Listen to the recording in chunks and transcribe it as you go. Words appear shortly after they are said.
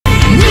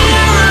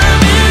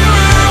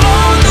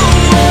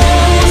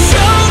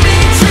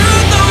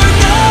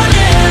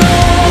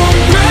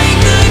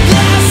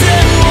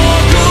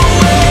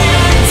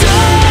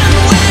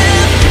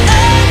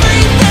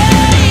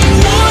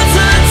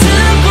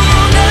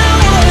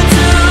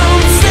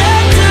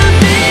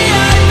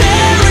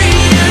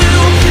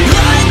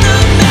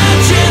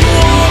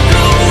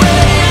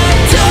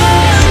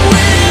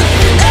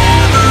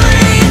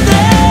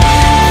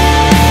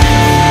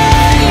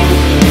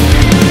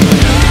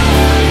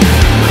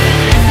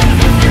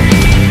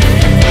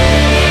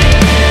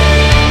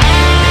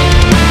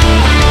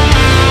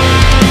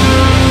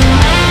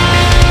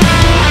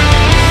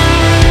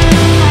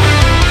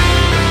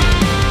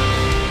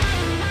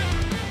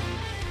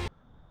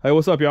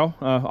what's up, y'all?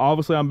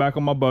 Obviously I'm back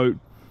on my boat.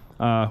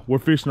 We're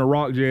fishing a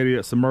rock jetty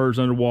that's submerged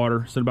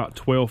underwater. It's in about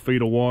 12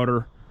 feet of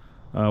water.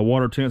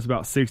 Water temp's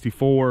about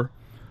 64.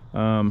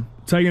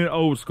 Taking it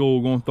old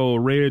school, going to throw a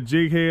red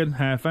jig head,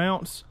 1/2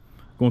 ounce.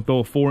 Going to throw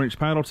a 4-inch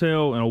paddle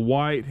tail and a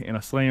white and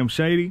a slam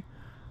shady.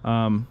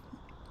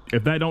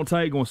 If that don't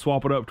take, going to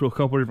swap it up to a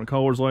couple different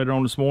colors later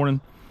on this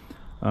morning.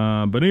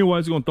 But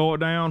anyways, going to throw it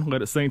down,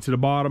 let it sink to the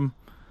bottom,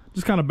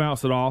 just kind of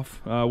bounce it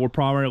off. We're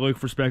primarily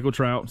looking for speckled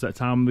trout. It's that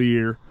time of the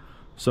year.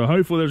 So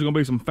hopefully there's going to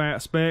be some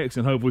fat specks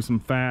and hopefully some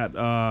fat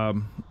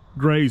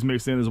grays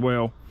mixed in as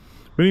well.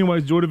 But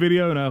anyways, enjoy the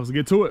video and let's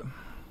get to it.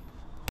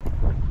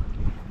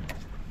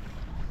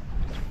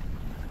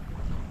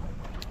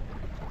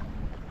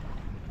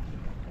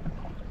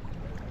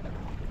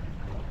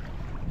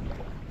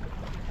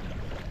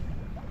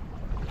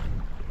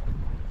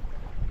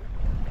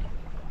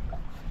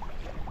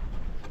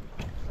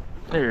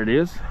 There it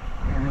is.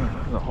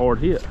 That's a hard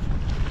hit.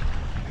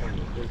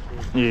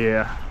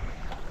 Yeah.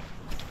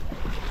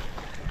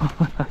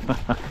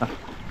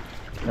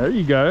 There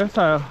you go. That's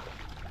how.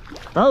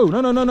 Oh,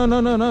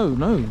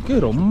 no.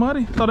 Good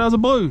almighty. Thought that was a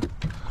blue.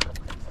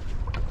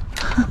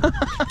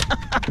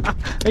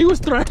 He was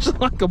thrashing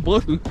like a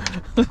blue.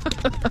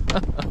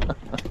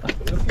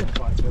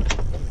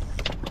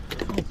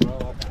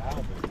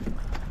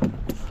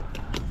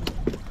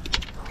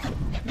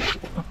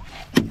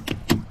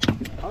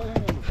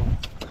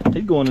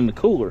 He's going in the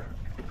cooler.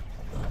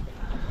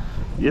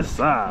 Yes,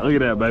 sir. Look at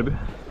that, baby.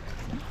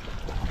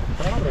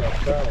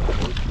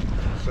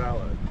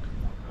 Salad.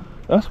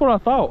 That's what I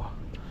thought.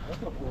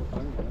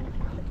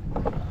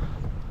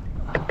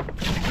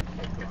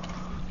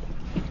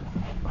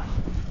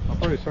 I'm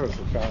pretty sure it's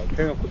a salad. Can't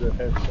help with that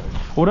head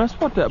shape. Well, that's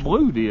what that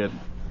blue did.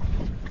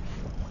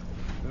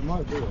 It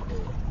might be a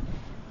blue.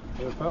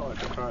 It felt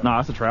like a trout. Nah,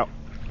 that's a trout.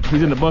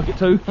 He's in the bucket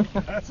too.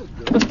 That's a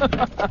good one.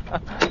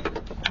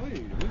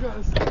 Hey, we got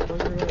this thing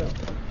figured out.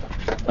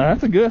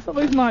 That's a good. That's at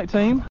least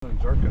 19.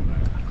 Jerking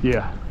there.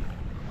 Yeah.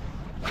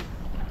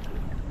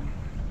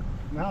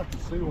 Now I can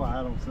see why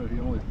Adam said he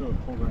only threw a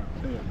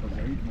 4-ounce head, because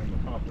they're eating in the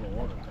top of the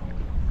water tower.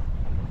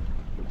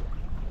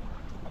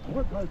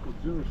 What type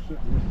of Jewish shit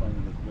this thing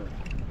is this?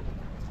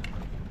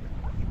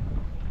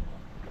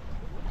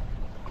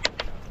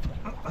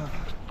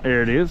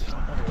 There it is.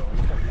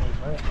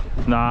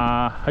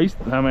 Nah, I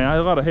had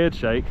a lot of head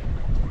shake.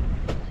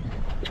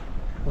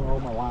 All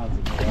my lines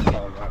in there, that's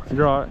all I got.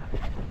 You're right.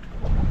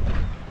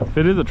 If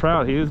it is a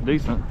trout, he is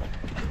decent.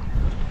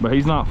 But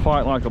he's not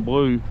fighting like a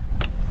blue.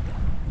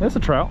 That's a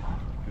trout.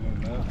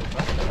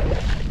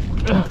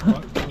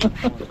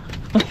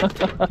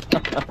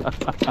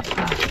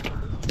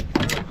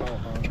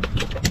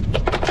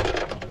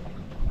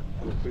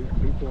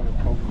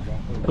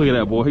 Look at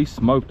that, boy. He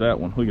smoked that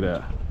one. Look at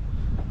that.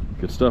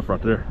 Good stuff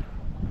right there.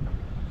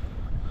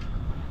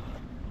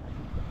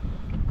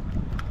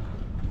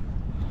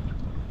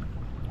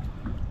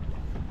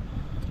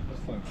 This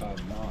thing's had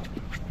a knot.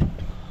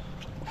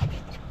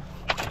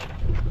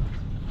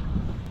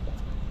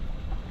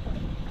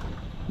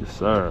 Yes,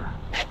 sir.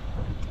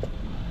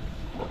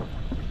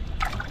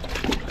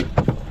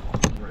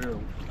 Over here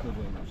to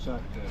the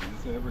shack jetty,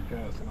 it's every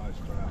cast a nice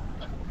trout.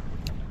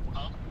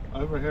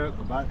 Over here at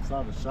the back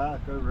side of the shack,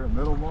 over here at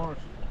Middlemarsh,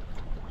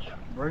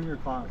 bring your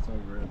clients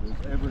over here.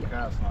 There's every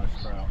cast nice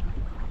trout.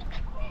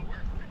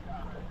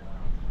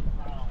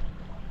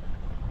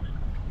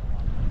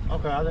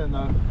 Okay, I didn't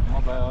know. My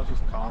bad, I was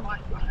just calling.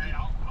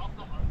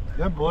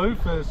 Them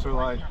bluefish are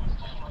like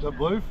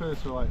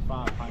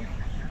 5 pounds.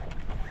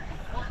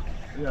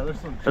 Yeah,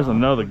 there's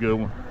another good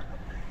one.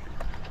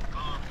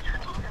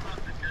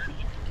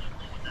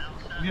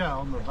 Yeah,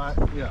 on the back,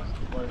 yeah,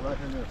 like right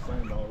in there,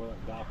 sand ball where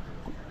that dock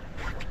is.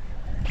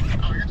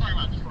 Oh, you're talking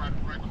about just right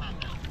behind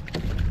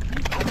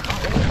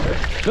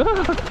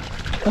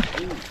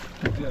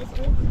Yeah, it's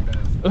every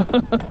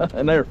cast.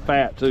 And they're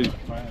fat too.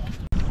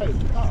 Hey,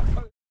 stop.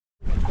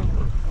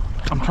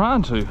 I'm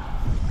trying to.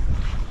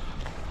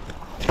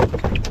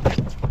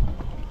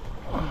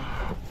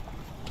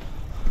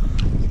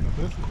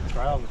 This is a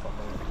trout if I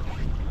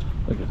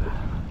Look at that.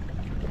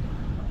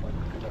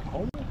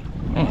 know.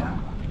 Man.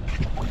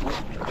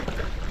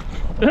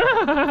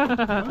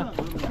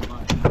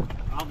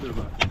 I'll do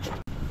that.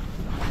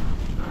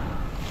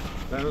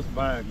 Man, this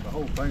bag, the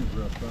whole thing's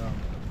ripped out.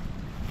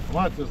 I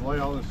might just lay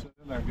all this shit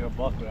in there and get a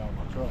bucket out of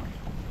my truck.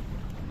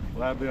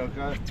 Will that be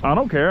okay? I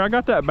don't care. I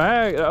got that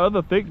bag, the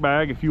other thick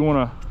bag if you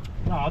want to.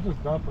 No, I'll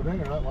just dump it in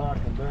there. That way I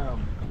can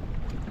down.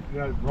 You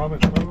know,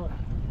 rummage through it.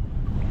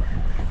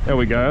 There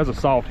we go. That's a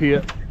soft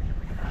hit.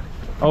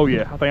 Oh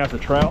yeah, I think that's a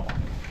trout.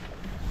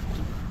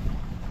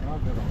 I'll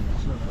get on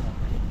this shit.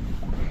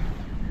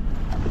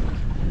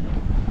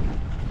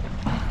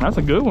 That's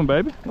a good one,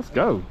 baby. Let's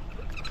go.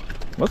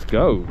 Let's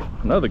go.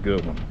 Another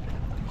good one.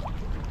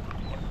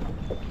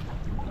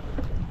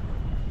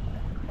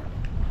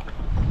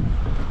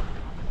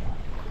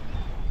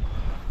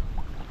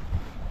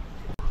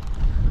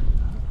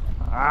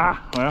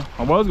 Ah, well,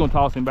 I was gonna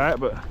toss him back,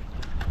 but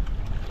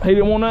he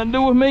didn't want nothing to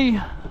do with me.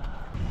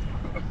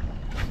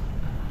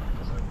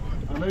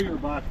 I knew your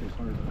back was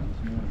hurting this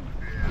morning.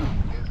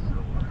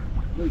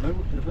 Dude,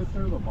 if it's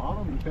near the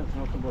bottom, you catch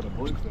nothing but a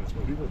bluefish,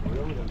 but he was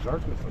really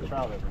jerking for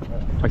trout every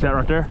day. Like that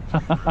right there?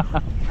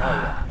 Oh,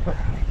 yeah.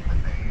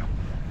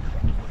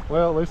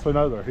 Well, at least we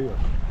know they're here.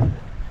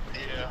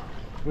 Yeah.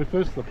 We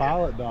fished the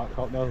pilot dock,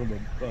 caught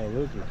nothing but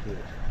lizardfish.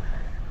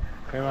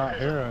 Came out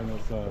here and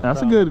it's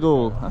That's a good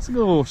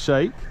little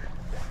shake.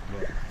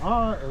 Yeah.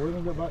 All right, we're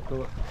gonna get back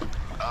to it.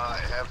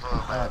 Have fun,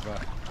 All man. right,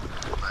 bye.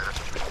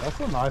 That's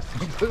a nice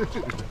one, too.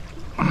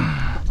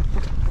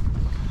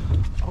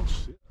 Oh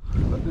shit,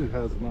 that dude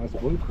has a nice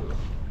bluefish.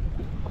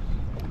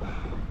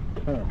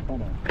 Here,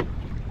 hold on.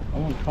 I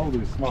want to hold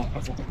these small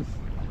ones.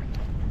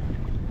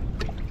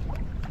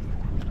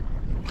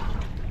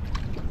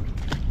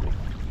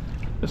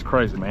 It's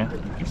crazy,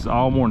 man. It's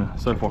all morning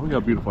so far. Look how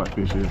beautiful that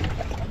fish is.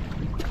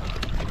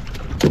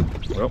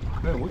 Well,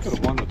 man, we could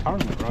have won the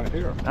tournament right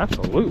here.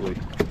 absolutely.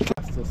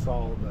 That's the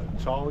saw that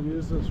Chaw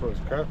uses for his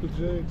crappie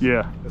jigs.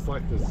 Yeah. It's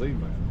like the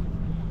Z-Man.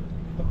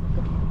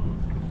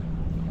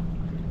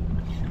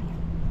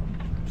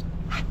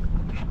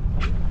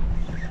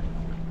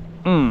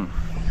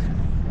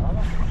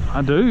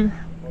 I do.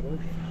 What is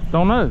it?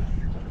 Don't know.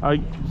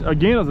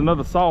 Again, it's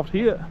another soft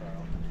hit.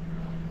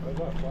 Where's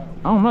that flower?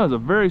 I don't know. It's a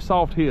very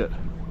soft hit.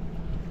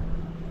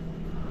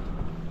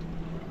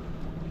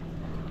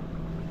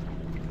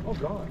 Oh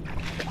God.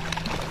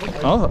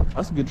 Oh,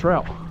 that's a good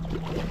trout.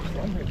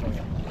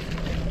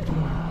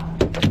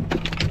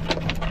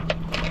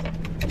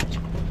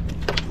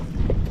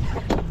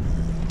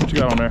 What you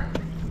got on there?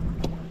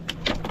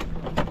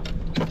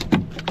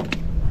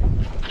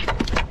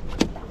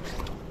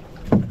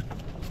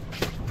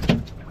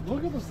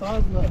 Look at the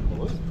size of that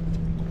blue.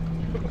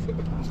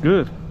 It's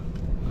good.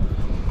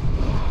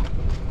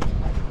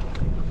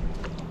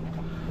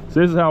 So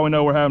this is how we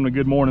know we're having a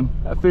good morning.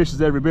 That fish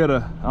is every bit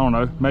of, I don't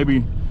know,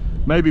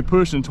 maybe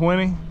pushing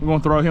 20. We're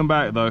gonna throw him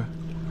back though.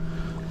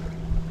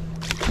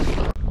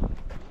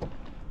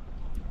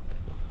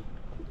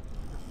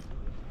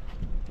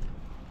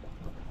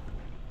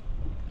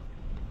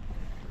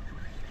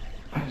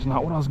 That's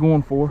not what I was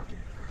going for.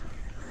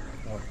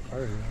 Oh,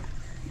 there you go.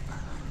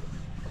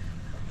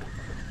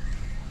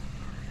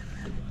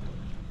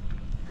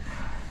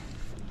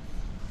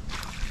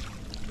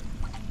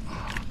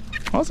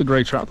 Oh, that's a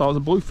great trout. I thought it was a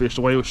bluefish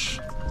the way it was.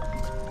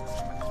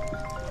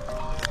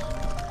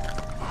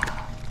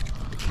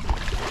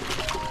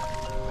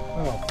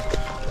 Oh.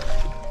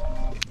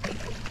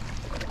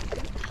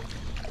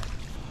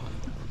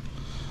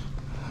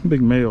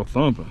 Big male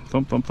thumping.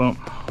 Thump, thump, thump.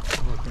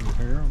 Oh, can you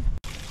hear him?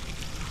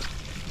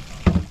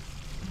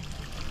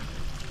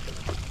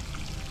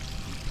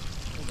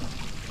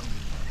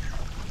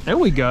 There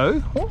we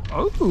go.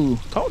 Oh,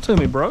 talk to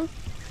me, bro.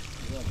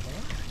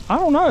 I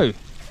don't know.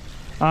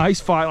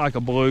 He's fighting like a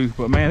blue,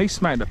 but man, he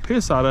smacked the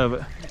piss out of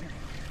it.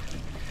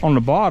 On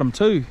the bottom,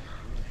 too.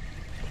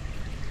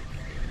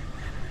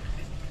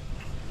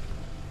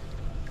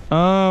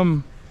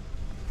 No,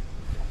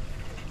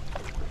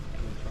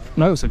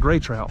 it's a gray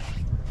trout.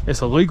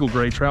 It's a legal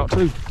gray trout,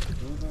 too.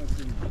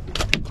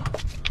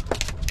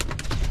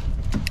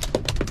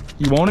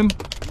 You want him?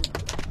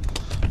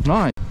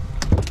 Nice.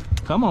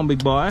 Come on,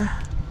 big boy.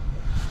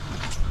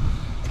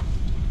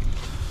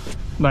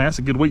 Man, that's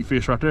a good wheat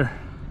fish right there.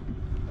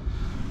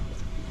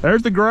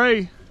 There's the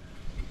gray.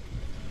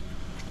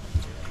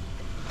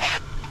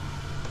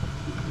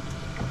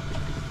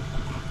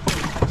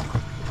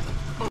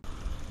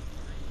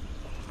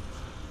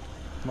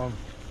 Mom.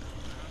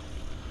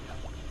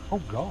 Oh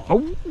God.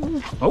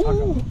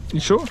 Oh, you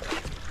sure?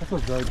 That's a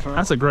great trout.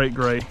 That's a great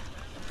gray.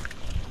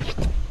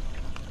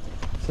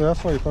 See,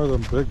 that's why you throw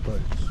them big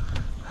baits.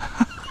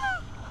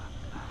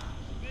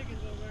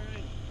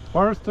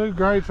 First two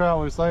gray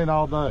trout we've seen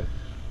all day.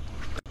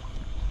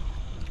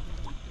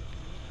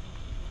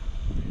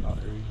 Oh,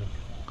 here you go.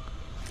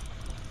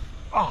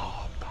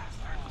 Oh,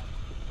 bastard.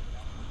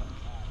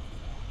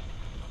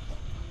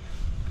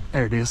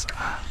 There it is.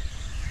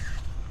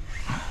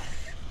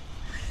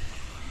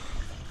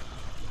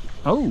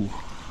 Oh.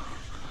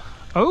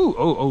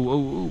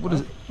 Oh, what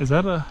is it? Is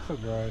that a... That's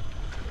a gray.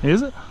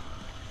 Is it?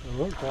 It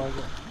looks like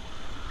it.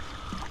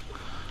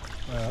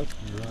 Yeah, that's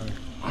gray.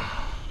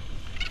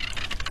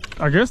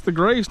 I guess the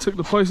grays took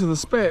the place of the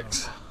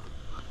specks.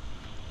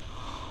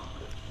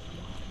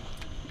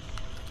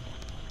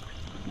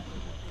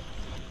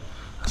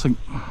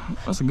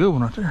 That's a good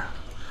one right there.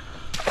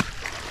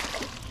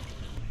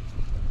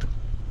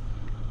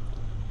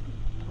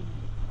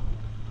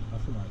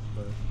 That's a nice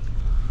fish.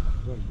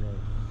 That's gray.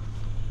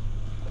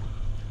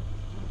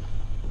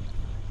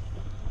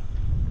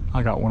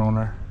 I got one on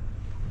there.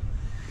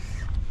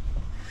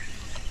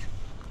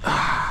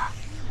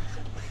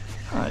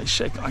 He's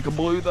shaking like a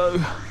blue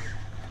though.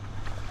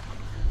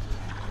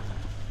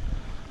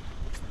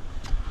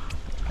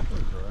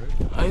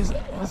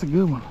 That's a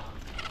good one.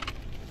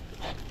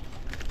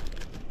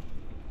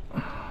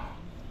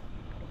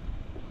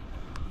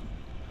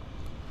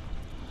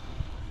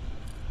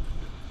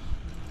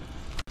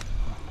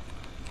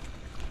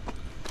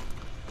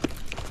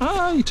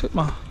 Ah, you took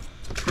my...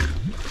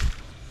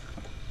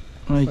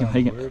 He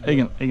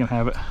can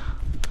have it.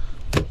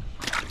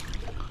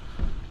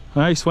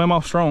 All right, he swam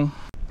off strong.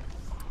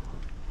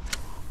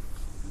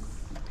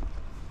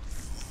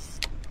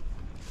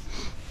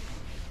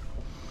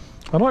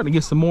 I'd like to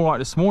get some more like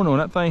this morning. When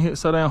that thing hit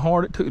so down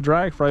hard, it took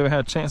drag before I even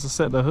had a chance to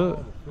set the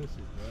hook.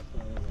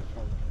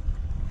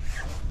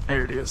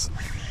 There it is.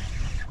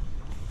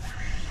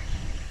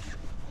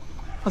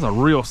 That's a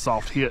real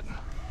soft hit.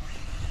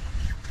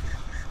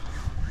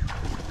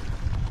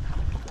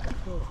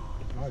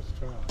 Nice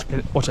trout.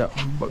 Watch out.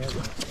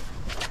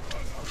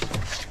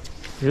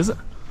 Is it?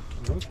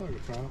 It looks like a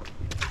trout.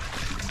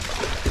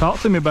 Talk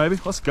to me, baby.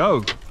 Let's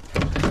go.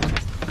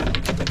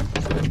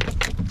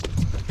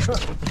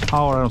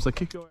 Holler at him, say,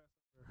 kick your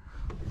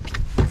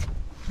ass.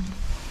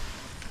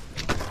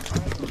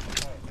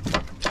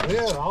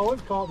 Yeah, all we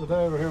caught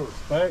today over here was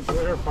speck. We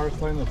were here first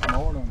thing this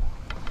morning.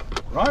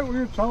 Right when you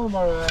were telling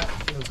about that,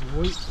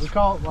 we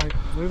caught like,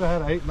 we've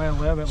had an 8-man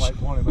limit like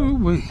 20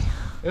 minutes. Ooh-wee.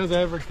 It was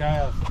every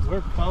cast.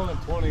 We're throwing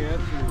 20 inches.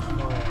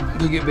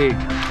 Do get big.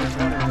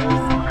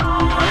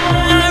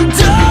 I'm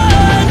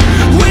done.